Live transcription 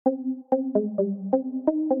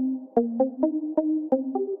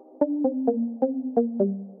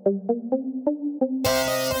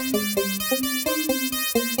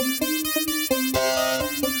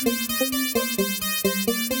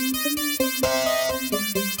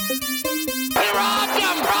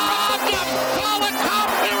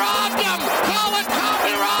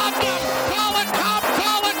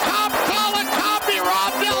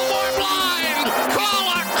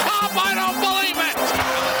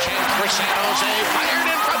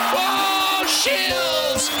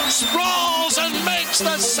Sprawls and makes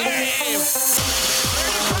the save.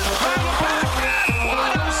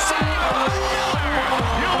 What a save by Miller.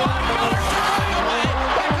 You want Miller to run away.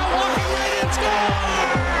 Becca walking right in, score.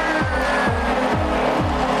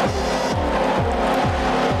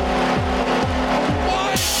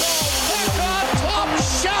 Becca, top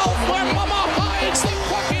shelf where Mama hides the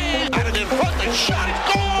cookies. Got it in front, the shot, it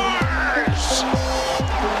scores.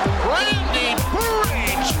 Randy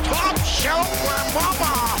Burridge, top shelf where Mama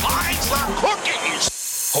cookies.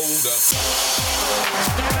 Hold up.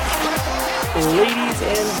 Ladies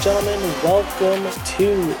and gentlemen, welcome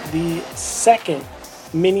to the second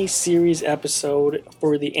mini-series episode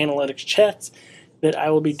for the Analytics Chats that I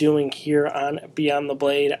will be doing here on Beyond the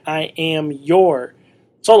Blade. I am your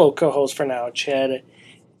solo co-host for now, Chad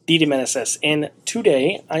DeDominicis, and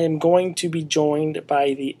today I am going to be joined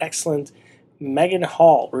by the excellent Meghan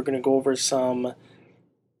Hall. We're going to go over some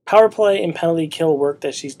power play and penalty kill work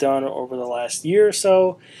that she's done over the last year or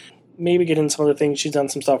so. Maybe get into some other things. She's done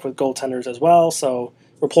some stuff with goaltenders as well, so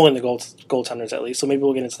we're pulling the goaltenders at least, so maybe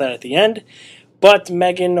we'll get into that at the end. But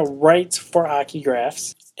Meghan writes for Hockey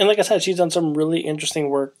Graphs, and like I said, she's done some really interesting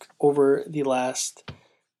work over the last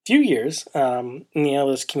few years in the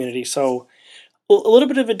analytics community. So a little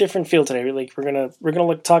bit of a different feel today. Like we're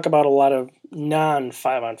gonna talk about a lot of non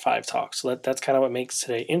 5-on-5 talk. So that's kind of what makes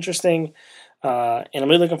today interesting. And I'm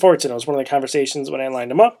really looking forward to it. It was one of the conversations when I lined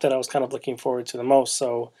them up that I was kind of looking forward to the most.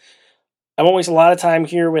 So I won't waste a lot of time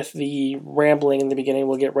here with the rambling in the beginning.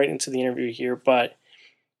 We'll get right into the interview here, but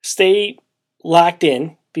stay locked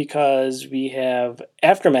in because we have,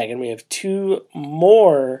 after Meghan, we have two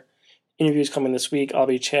more interviews coming this week. I'll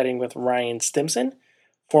be chatting with Ryan Stimson,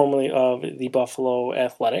 formerly of the Buffalo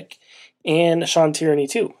Athletic, and Sean Tierney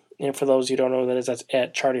too. And for those who don't know, that's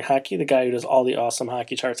at Charting Hockey, the guy who does all the awesome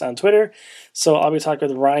hockey charts on Twitter. So I'll be talking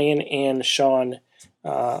with Ryan and Sean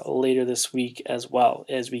later this week as well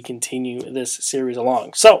as we continue this series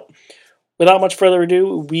along. So without much further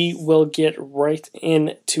ado, we will get right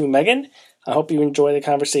into Meghan. I hope you enjoy the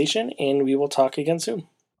conversation, and we will talk again soon.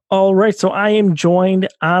 All right, so I am joined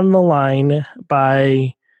on the line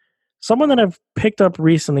by someone that I've picked up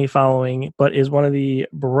recently following, but is one of the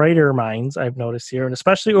brighter minds I've noticed here, and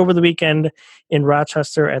especially over the weekend in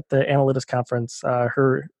Rochester at the Analytics Conference.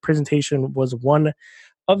 Her presentation was one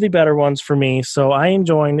of the better ones for me. So I am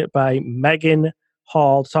joined by Meghan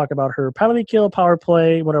Hall to talk about her penalty kill, power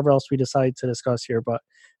play, whatever else we decide to discuss here. But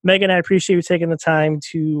Meghan, I appreciate you taking the time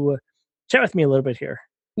to chat with me a little bit here.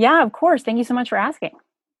 Yeah, of course. Thank you so much for asking.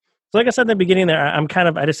 So like I said in the beginning there,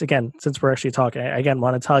 I just, again, since we're actually talking, I again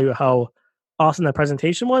want to tell you how awesome that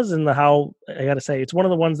presentation was and how, I got to say, it's one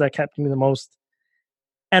of the ones that kept me the most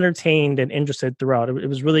entertained and interested throughout. It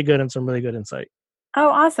was really good and some really good insight. Oh,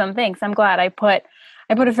 awesome. Thanks. I'm glad I put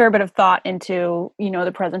a fair bit of thought into,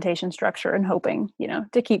 the presentation structure and hoping,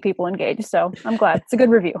 to keep people engaged. So I'm glad. It's a good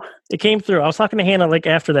review. It came through. I was talking to Hannah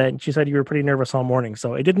after that, and she said you were pretty nervous all morning.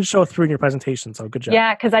 So it didn't show through in your presentation. So good job.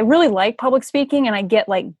 Yeah, because I really like public speaking and I get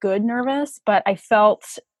good nervous, but I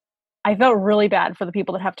felt really bad for the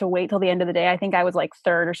people that have to wait till the end of the day. I think I was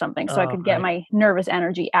third or something. So I could get my nervous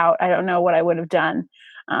energy out. I don't know what I would have done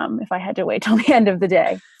if I had to wait till the end of the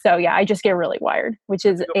day. So yeah, I just get really wired, which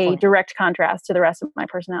is a direct contrast to the rest of my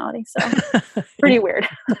personality. So pretty weird.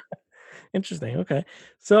 Interesting. Okay.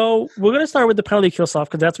 So we're going to start with the penalty kill stuff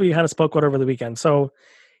because that's what you kind of spoke about over the weekend. So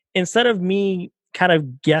instead of me kind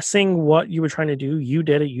of guessing what you were trying to do, you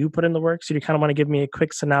did it, you put in the work. So you kind of want to give me a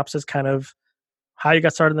quick synopsis, kind of how you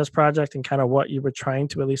got started in this project and kind of what you were trying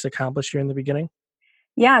to at least accomplish here in the beginning.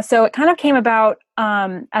 Yeah, so it kind of came about,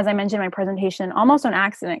 as I mentioned in my presentation, almost on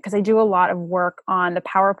accident because I do a lot of work on the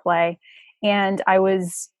power play, and I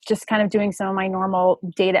was just kind of doing some of my normal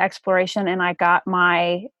data exploration, and I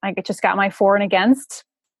just got my for and against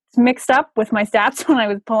mixed up with my stats when I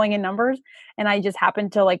was pulling in numbers, and I just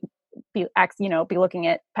happened to be looking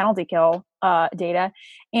at penalty kill data,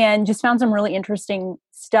 and just found some really interesting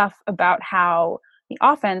stuff about how the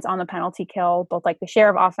offense on the penalty kill, both the share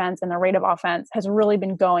of offense and the rate of offense, has really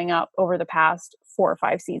been going up over the past 4 or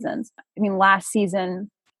 5 seasons. I mean, last season,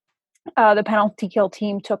 the penalty kill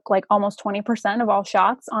team took like almost 20% of all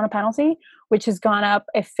shots on a penalty, which has gone up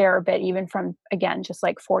a fair bit even from, again, just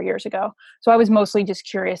like 4 years ago. So I was mostly just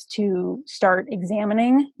curious to start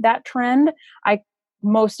examining that trend.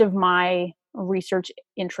 Most of my research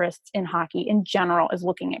interests in hockey in general is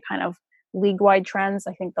looking at kind of league-wide trends.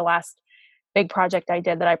 I think the last big project I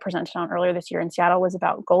did that I presented on earlier this year in Seattle was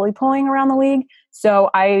about goalie pulling around the league. So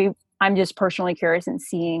I'm just personally curious in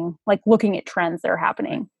seeing, like, looking at trends that are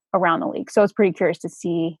happening around the league. So it's pretty curious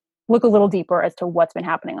to look a little deeper as to what's been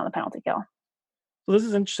happening on the penalty kill. So this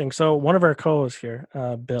is interesting. So one of our co-hosts here,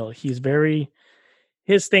 Bill, his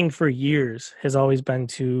thing for years has always been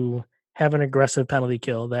to have an aggressive penalty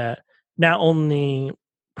kill that not only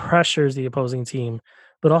pressures the opposing team,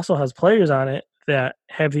 but also has players on it that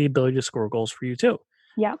have the ability to score goals for you too.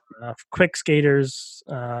 Yeah. Quick skaters,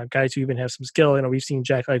 guys who even have some skill. We've seen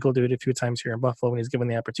Jack Eichel do it a few times here in Buffalo when he's given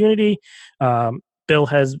the opportunity. Bill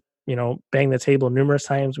has, banged the table numerous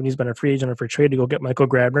times when he's been a free agent or for trade to go get Michael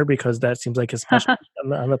Grabner, because that seems like his special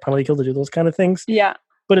on the penalty kill to do those kind of things. Yeah.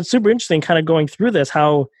 But it's super interesting kind of going through this,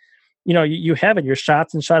 how, you have it, your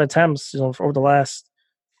shots and shot attempts, for over the last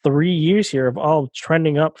 3 years here of all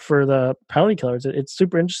trending up for the penalty killers. It's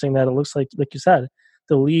super interesting that it looks like you said,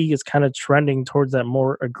 the league is kind of trending towards that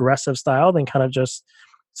more aggressive style than kind of just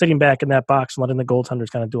sitting back in that box and letting the goaltenders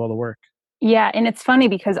kind of do all the work. Yeah. And it's funny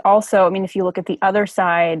because also, if you look at the other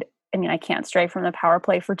side, I can't stray from the power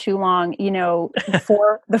play for too long.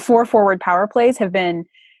 The four forward power plays have been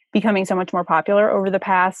becoming so much more popular over the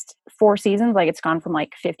past 4 seasons. Like, it's gone from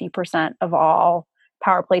like 50% of all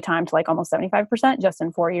power play time to like almost 75% just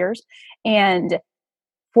in 4 years. And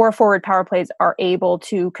 4 forward power plays are able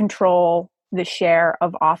to control the share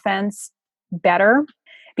of offense better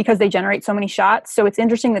because they generate so many shots. So it's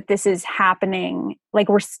interesting that this is happening. Like,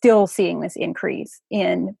 we're still seeing this increase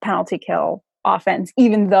in penalty kill offense,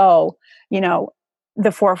 even though,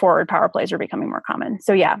 the 4 forward power plays are becoming more common.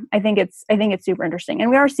 So yeah, I think it's super interesting. And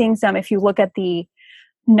we are seeing some, if you look at the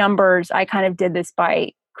numbers, I kind of did this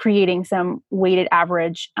by creating some weighted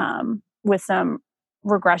average with some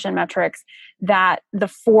regression metrics, that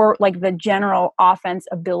the general offense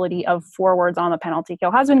ability of forwards on the penalty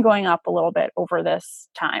kill has been going up a little bit over this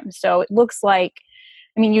time. So it looks like,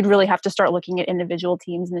 you'd really have to start looking at individual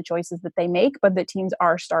teams and the choices that they make, but the teams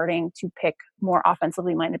are starting to pick more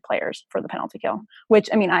offensively minded players for the penalty kill, which,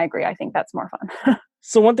 I agree. I think that's more fun.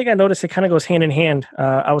 So one thing I noticed, it kind of goes hand in hand.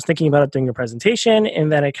 I was thinking about it during your presentation,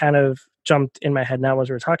 and then it kind of jumped in my head now as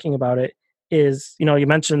we were talking about it, is, you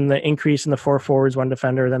mentioned the increase in the 4 forwards, 1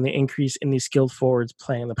 defender, then the increase in these skilled forwards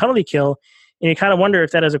playing the penalty kill. And you kind of wonder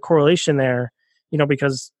if that has a correlation there,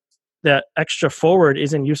 because that extra forward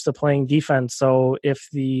isn't used to playing defense. So if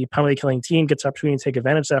the penalty killing team gets opportunity to take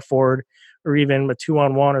advantage of that forward, or even a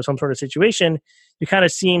 2-on-1 or some sort of situation, it kind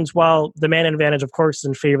of seems, while the man advantage, of course, is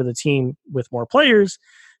in favor of the team with more players,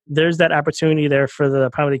 there's that opportunity there for the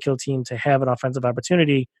penalty kill team to have an offensive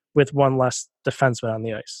opportunity with 1 less defenseman on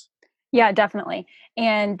the ice. Yeah, definitely.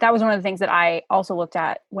 And that was one of the things that I also looked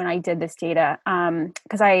at when I did this data,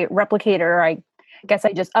 because I guess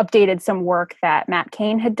I just updated some work that Matt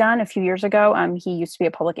Cain had done a few years ago. He used to be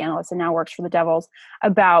a public analyst and now works for the Devils,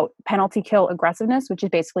 about penalty kill aggressiveness, which is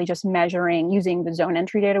basically just using the zone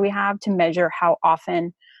entry data we have to measure how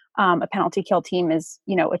often a penalty kill team is,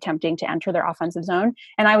 attempting to enter their offensive zone.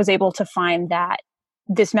 And I was able to find that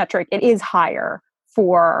this metric, it is higher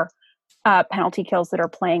for penalty kills that are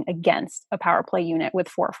playing against a power play unit with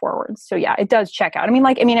 4 forwards. So yeah, it does check out.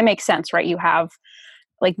 It makes sense, right? You have,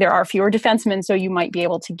 there are fewer defensemen, so you might be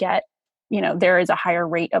able to get, there is a higher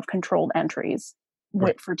rate of controlled entries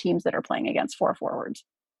for teams that are playing against 4 forwards.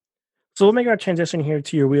 So we'll make our transition here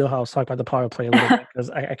to your wheelhouse, talk about the power play a little bit,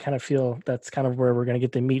 because I kind of feel that's kind of where we're going to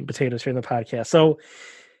get the meat and potatoes here in the podcast. So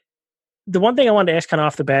the one thing I wanted to ask kind of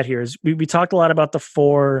off the bat here is we talked a lot about the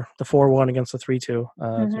 4-1 against the 3-2.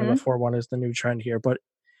 The 4-1 is the new trend here, but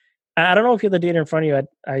I don't know if you have the data in front of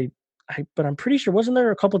you. But I'm pretty sure, wasn't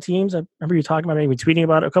there a couple teams, I remember you talking about it, even tweeting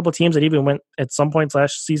about it, a couple teams that even went at some points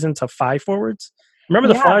last season to 5 forwards? I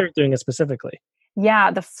remember the Flyers doing it specifically.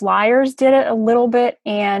 Yeah, the Flyers did it a little bit,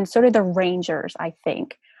 and so did the Rangers, I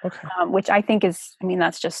think. Okay. Which I think is,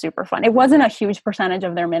 that's just super fun. It wasn't a huge percentage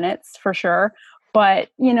of their minutes for sure, but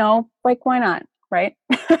why not, right?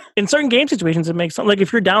 In certain game situations, it makes sense. Like,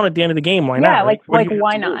 if you're down at the end of the game, why not? Yeah, like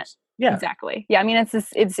why not? Lose? Yeah, exactly. Yeah,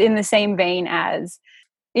 it's in the same vein as,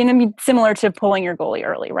 similar to pulling your goalie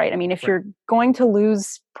early, right? If you're going to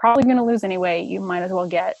lose, probably going to lose anyway, you might as well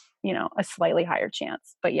get, a slightly higher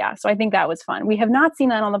chance. But yeah, so I think that was fun. We have not seen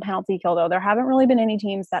that on the penalty kill, though. There haven't really been any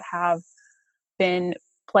teams that have been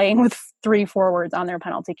playing with 3 forwards on their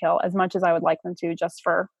penalty kill, as much as I would like them to, just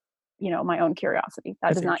for, my own curiosity. That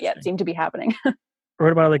That's does not yet seem to be happening.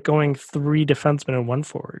 What about like going 3 defensemen and 1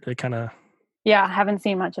 forward? It kind of... Yeah, I haven't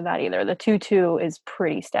seen much of that either. The 2-2 is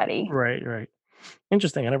pretty steady. Right.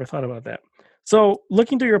 Interesting. I never thought about that. So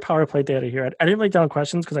looking through your power play data here, I didn't write down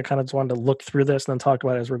questions because I kind of just wanted to look through this and then talk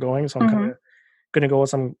about it as we're going. So I'm kind of going to go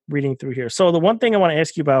as I'm reading through here. So the one thing I want to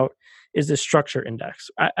ask you about is the structure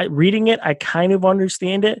index. Reading it, I kind of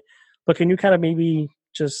understand it, but can you kind of maybe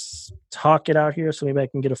just talk it out here so maybe I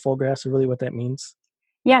can get a full grasp of really what that means?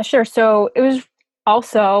 Yeah, sure. So it was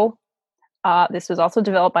also... this was also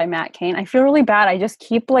developed by Matt Kane. I feel really bad. I just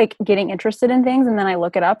keep like getting interested in things, and then I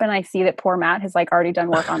look it up and I see that poor Matt has like already done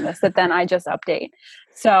work on this that then I just update.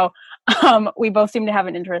 So we both seem to have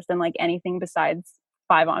an interest in like anything besides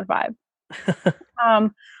 5-on-5.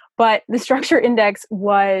 But the structure index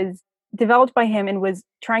was developed by him and was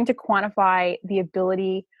trying to quantify the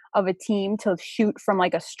ability of a team to shoot from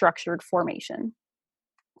like a structured formation.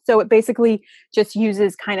 So it basically just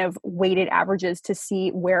uses kind of weighted averages to see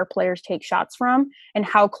where players take shots from and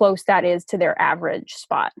how close that is to their average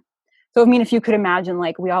spot. So, I mean, if you could imagine,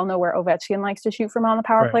 like, we all know where Ovechkin likes to shoot from on the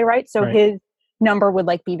power play, right? So his number would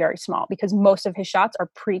like be very small because most of his shots are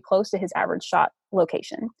pretty close to his average shot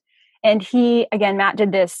location. And Matt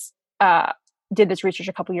did this research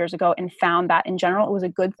a couple years ago and found that in general, it was a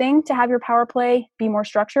good thing to have your power play be more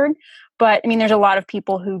structured. But I mean, there's a lot of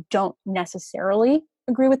people who don't necessarily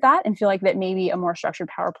agree with that and feel like that maybe a more structured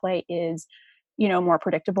power play is, more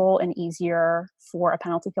predictable and easier for a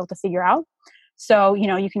penalty kill to figure out. So,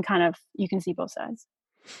 you can see both sides.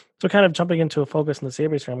 So kind of jumping into a focus in the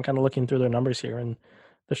Sabres here, I'm kind of looking through their numbers here, and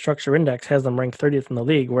the structure index has them ranked 30th in the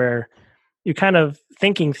league, where you kind of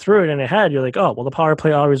thinking through it in your head, you're like, oh, well, the power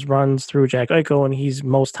play always runs through Jack Eichel, and he's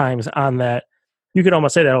most times on that. You could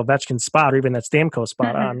almost say that Ovechkin spot or even that Stamkos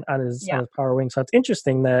spot on his power wing. So it's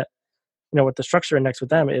interesting that, with the structure index with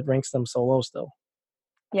them, it ranks them so low still.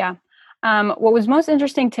 Yeah. What was most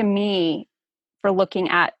interesting to me for looking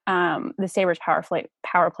at the Sabres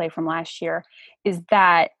power play from last year is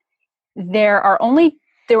that last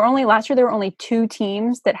year there were only 2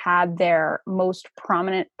 teams that had their most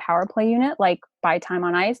prominent power play unit, like by time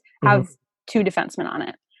on ice, have 2 defensemen on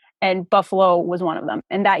it. And Buffalo was one of them.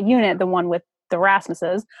 And that unit, the one with the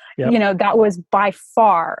Rasmuses, that was by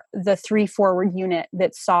far the 3 forward unit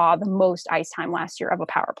that saw the most ice time last year of a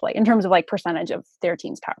power play in terms of like percentage of their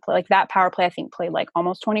team's power play. Like that power play, I think played like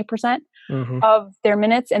almost 20% of their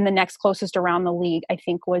minutes. And the next closest around the league, I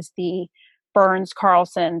think, was the Burns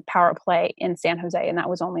Carlson power play in San Jose. And that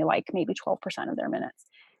was only like maybe 12% of their minutes.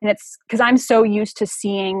 And it's because I'm so used to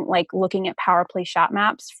seeing, like, looking at power play shot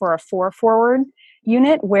maps for a 4 forward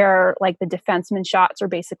unit where like the defenseman shots are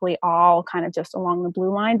basically all kind of just along the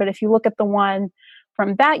blue line. But if you look at the one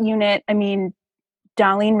from that unit, I mean,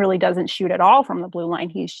 Dahlin really doesn't shoot at all from the blue line.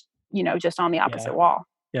 He's, just on the opposite wall.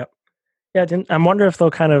 Yep. Yeah. I wonder if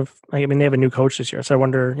they'll kind of, they have a new coach this year. So I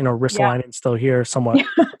wonder, Ristolainen's still here somewhat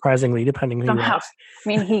surprisingly, depending who he is. I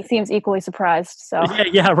mean, he seems equally surprised. So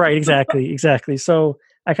yeah, right. Exactly. So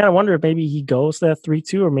I kind of wonder if maybe he goes to that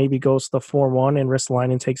 3-2 or maybe goes to the 4-1 and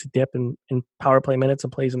Ristolainen takes a dip in power play minutes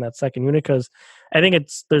and plays in that second unit, because I think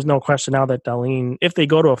there's no question now that Dahlin, if they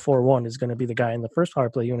go to a 4-1, is going to be the guy in the first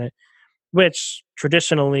power play unit, which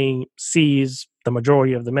traditionally sees the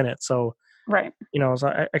majority of the minutes. So, right.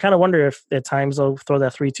 So I kind of wonder if at times they'll throw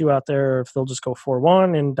that 3-2 out there, or if they'll just go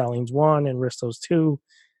 4-1 and Dahlin's 1 and Risto's 2.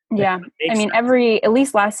 Yeah. I mean, at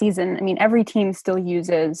least last season, I mean, every team still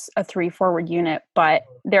uses a 3 forward unit, but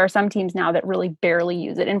there are some teams now that really barely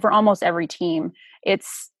use it. And for almost every team,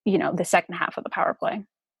 it's, the second half of the power play.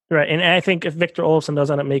 Right. And I think if Victor Olofsson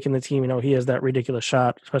does end up making the team, he has that ridiculous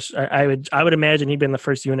shot. Especially, I would imagine he'd be in the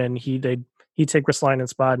first unit and he'd take Ristolainen's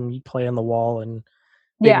spot and he'd play on the wall and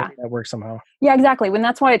that works somehow. Yeah, exactly. When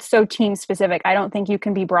that's why it's so team specific. I don't think you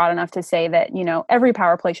can be broad enough to say that, every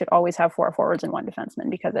power play should always have 4 forwards and 1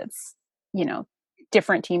 defenseman, because it's,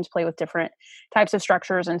 different teams play with different types of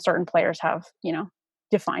structures and certain players have,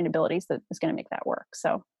 defined abilities that is going to make that work.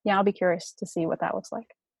 So yeah, I'll be curious to see what that looks like.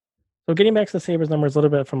 So getting back to the Sabres numbers a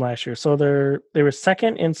little bit from last year. So they were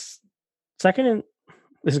second in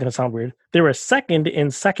this is going to sound weird. They were second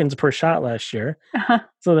in seconds per shot last year.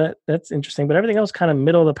 So that's interesting. But everything else kind of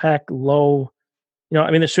middle of the pack, low.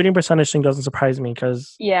 The shooting percentage thing doesn't surprise me,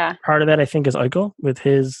 because part of that I think is Eichel with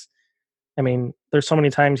his. There's so many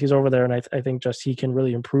times he's over there, and I think just he can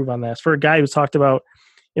really improve on that. For a guy who's talked about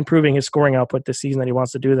improving his scoring output this season, that he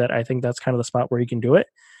wants to do that, I think that's kind of the spot where he can do it,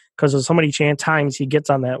 because there's so many times he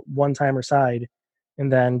gets on that one-timer side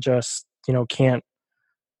and then just can't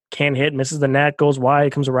hit, misses the net, goes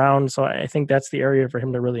wide, comes around. So I think that's the area for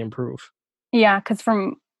him to really improve. Yeah, because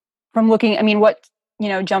from looking, what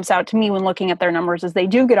jumps out to me when looking at their numbers is they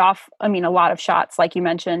do get off, a lot of shots. Like you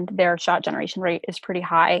mentioned, their shot generation rate is pretty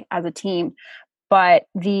high as a team, but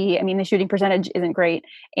the shooting percentage isn't great,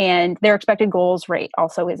 and their expected goals rate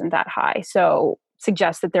also isn't that high. So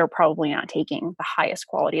suggests that they're probably not taking the highest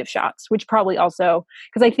quality of shots, which probably also,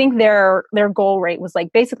 because I think their goal rate was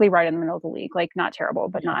like basically right in the middle of the league, like not terrible,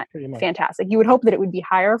 but not fantastic. You would hope that it would be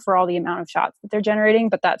higher for all the amount of shots that they're generating,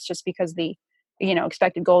 but that's just because the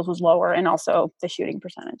expected goals was lower, and also the shooting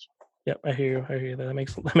percentage. Yep, I hear you. That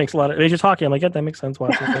makes a lot of. As you're talking, I'm like, yeah, that makes sense.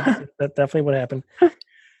 Watching that definitely would happen.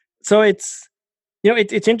 So it's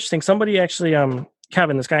it's interesting. Somebody actually,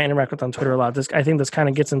 Kevin, this guy I interact with on Twitter a lot. I think this kind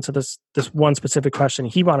of gets into this one specific question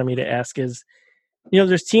he wanted me to ask is,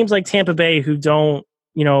 there's teams like Tampa Bay who don't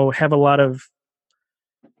have a lot of.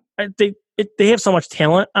 They have so much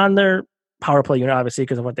talent on their power play unit, obviously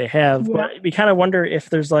because of what they have. Yeah. But we kind of wonder if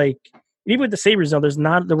there's like. Even with the Sabres, there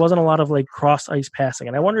wasn't a lot of like cross ice passing.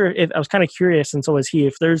 And I wonder I was kind of curious, and so is he,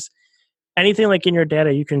 if there's anything like in your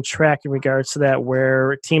data you can track in regards to that,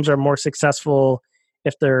 where teams are more successful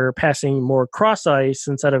if they're passing more cross ice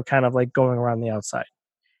instead of kind of like going around the outside.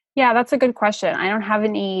 Yeah, that's a good question. I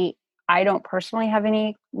don't personally have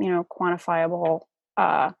any, quantifiable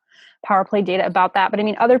power play data about that. But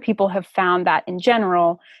other people have found that in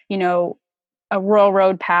general, a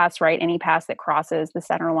railroad pass, right? Any pass that crosses the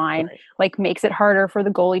center line, right, like makes it harder for the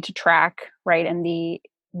goalie to track, right? And the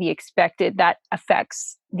expected, that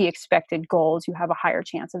affects the expected goals. You have a higher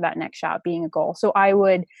chance of that next shot being a goal. So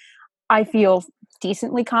I feel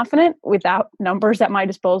decently confident without numbers at my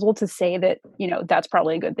disposal to say that, that's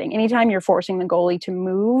probably a good thing. Anytime you're forcing the goalie to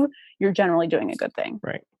move, you're generally doing a good thing.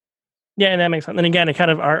 Right. Yeah, and that makes sense. And again, it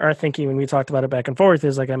kind of our thinking when we talked about it back and forth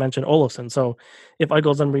is, like I mentioned, Olofsson. So if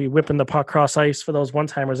Eichel's going to be whipping the puck cross ice for those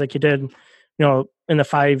one-timers like you did, in the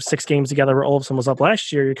 5-6 games together where Olofsson was up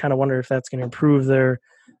last year, you kind of wonder if that's going to improve their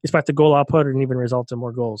expected goal output and even result in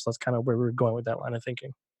more goals. That's kind of where we're going with that line of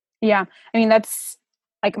thinking. Yeah. That's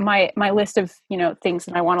like my list of, things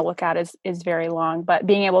that I want to look at is very long, but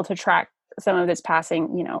being able to track some of this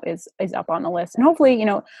passing, is up on the list. And hopefully,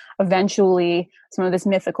 eventually some of this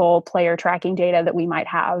mythical player tracking data that we might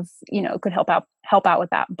have, could help out with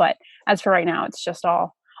that. But as for right now, it's just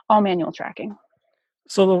all manual tracking.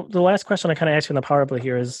 So the last question I kind of asked you in the power play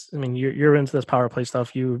here is, you're into this power play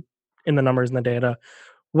stuff, you in the numbers and the data.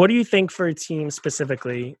 What do you think for a team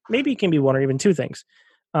specifically? Maybe it can be one or even two things.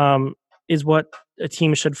 Is what a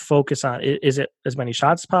team should focus on? Is it as many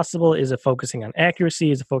shots as possible? Is it focusing on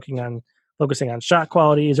accuracy? Is it focusing on shot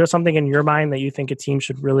quality? Is there something in your mind that you think a team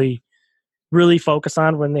should really, really focus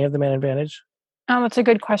on when they have the man advantage? That's a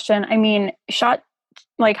good question.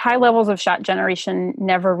 High levels of shot generation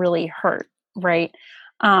never really hurt, right?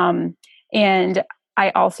 And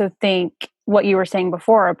I also think what you were saying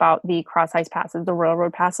before about the cross ice passes, the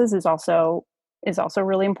railroad passes is also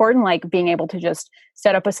really important. Like being able to just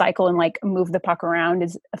set up a cycle and like move the puck around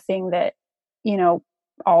is a thing that,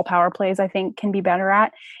 all power plays, I think, can be better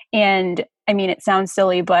at. And it sounds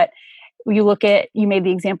silly, but you made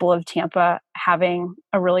the example of Tampa having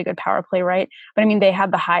a really good power play, right? But they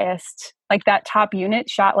had the highest, like that top unit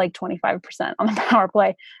shot like 25% on the power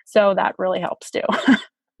play. So that really helps too.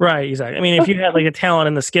 Right, exactly. If you had like a talent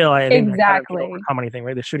and the skill, I think exactly that kind of overcome anything,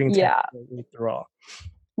 right? The shooting yeah. through all.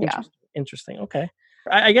 Yeah. Interesting. Okay.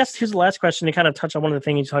 I guess here's the last question to kind of touch on one of the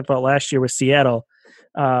things you talked about last year with Seattle,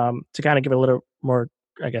 to kind of give a little more,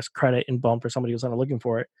 I guess, credit and bump for somebody who's not looking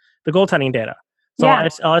for it. The goaltending data. So yeah.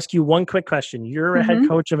 I'll ask you one quick question. You're a head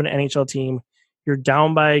coach of an NHL team. You're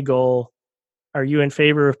down by a goal. Are you in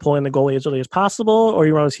favor of pulling the goalie as early as possible, or are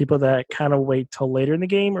you one of those people that kind of wait till later in the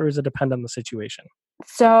game, or does it depend on the situation?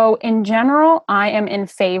 So in general, I am in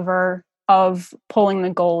favor of pulling the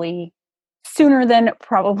goalie sooner than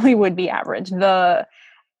probably would be average. The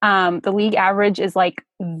league average is like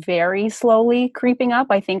very slowly creeping up.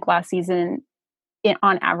 I think last season,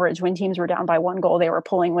 on average, when teams were down by one goal, they were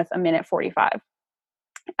pulling with 1:45.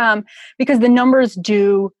 Because the numbers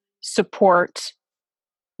do support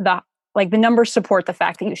the numbers support the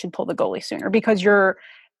fact that you should pull the goalie sooner, because your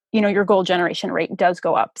goal generation rate does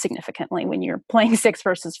go up significantly when you're playing 6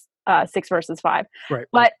 versus 5. Right.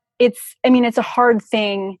 But it's a hard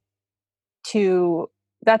thing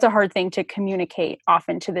that's a hard thing to communicate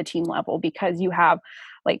often to the team level, because you have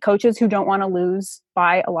like coaches who don't want to lose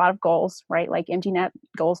by a lot of goals, right? Like empty net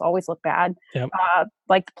goals always look bad. Yep.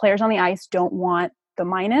 Like the players on the ice don't want the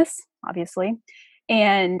minus, obviously.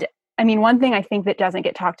 And one thing I think that doesn't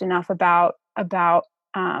get talked enough about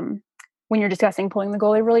when you're discussing pulling the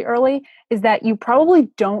goalie really early is that you probably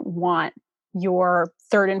don't want your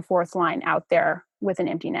third and fourth line out there with an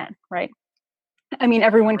empty net, right? I mean,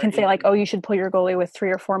 everyone can say like, oh, you should pull your goalie with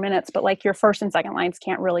 3 or 4 minutes, but like your first and second lines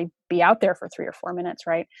can't really be out there for 3 or 4 minutes,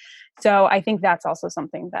 right? So I think that's also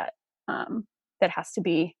something that that has to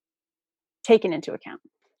be taken into account.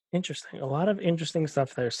 Interesting. A lot of interesting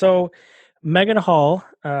stuff there. So Meghan Hall,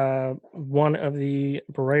 one of the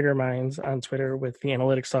brighter minds on Twitter with the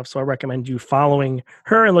analytics stuff. So I recommend you following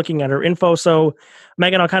her and looking at her info. So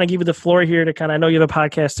Meghan, I'll kind of give you the floor here to I know you have a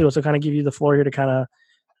podcast too. So kind of give you the floor here to kind of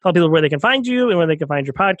tell people where they can find you and where they can find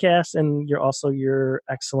your podcast and your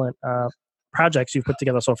excellent projects you've put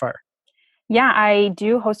together so far. Yeah, I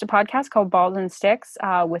do host a podcast called Balls and Sticks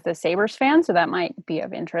with a Sabres fan, so that might be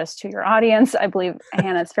of interest to your audience. I believe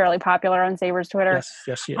Hannah's fairly popular on Sabres Twitter.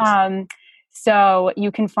 Yes, she is. So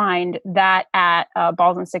you can find that at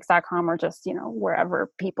ballsandsticks.com or just,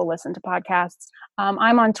 wherever people listen to podcasts.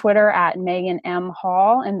 I'm on Twitter at Meghan M.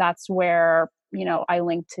 Hall, and that's where, I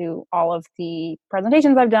link to all of the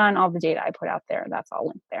presentations I've done, all the data I put out there. That's all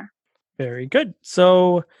linked there. Very good.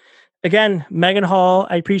 So again, Meghan Hall,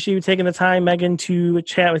 I appreciate you taking the time, Meghan, to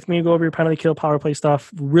chat with me, go over your penalty kill power play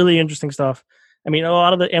stuff. Really interesting stuff. I mean, a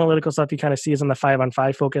lot of the analytical stuff you kind of see is on the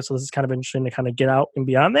 5-on-5 focus. So this is kind of interesting to kind of get out and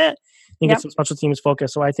beyond that and get some special teams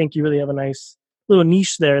focus. So I think you really have a nice little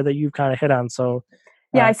niche there that you've kind of hit on. So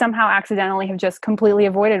yeah, I somehow accidentally have just completely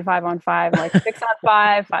avoided 5-on-5, like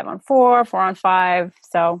 6-on-5, 5-on-4, 4-on-5.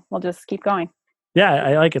 So we'll just keep going. Yeah,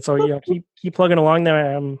 I like it. So keep plugging along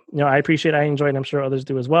there. I appreciate it. I enjoy it. And I'm sure others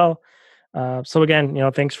do as well. So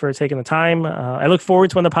again, thanks for taking the time. I look forward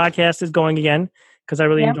to when the podcast is going again because I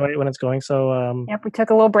really enjoy it when it's going. So we took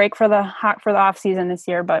a little break for the off season this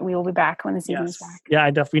year, but we will be back when the season is back. Yeah,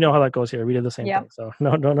 I definitely know how that goes here. We did the same thing. So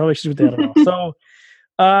no issues with that at all. So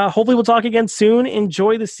hopefully we'll talk again soon.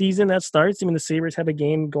 Enjoy the season that starts. I mean, the Sabres have a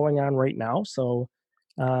game going on right now. So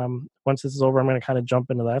once this is over, I'm going to kind of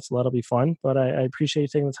jump into that. So that'll be fun. But I appreciate you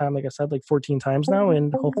taking the time, like I said, like 14 times now.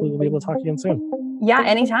 And hopefully we'll be able to talk again soon. Yeah,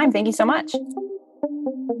 anytime. Thank you so much.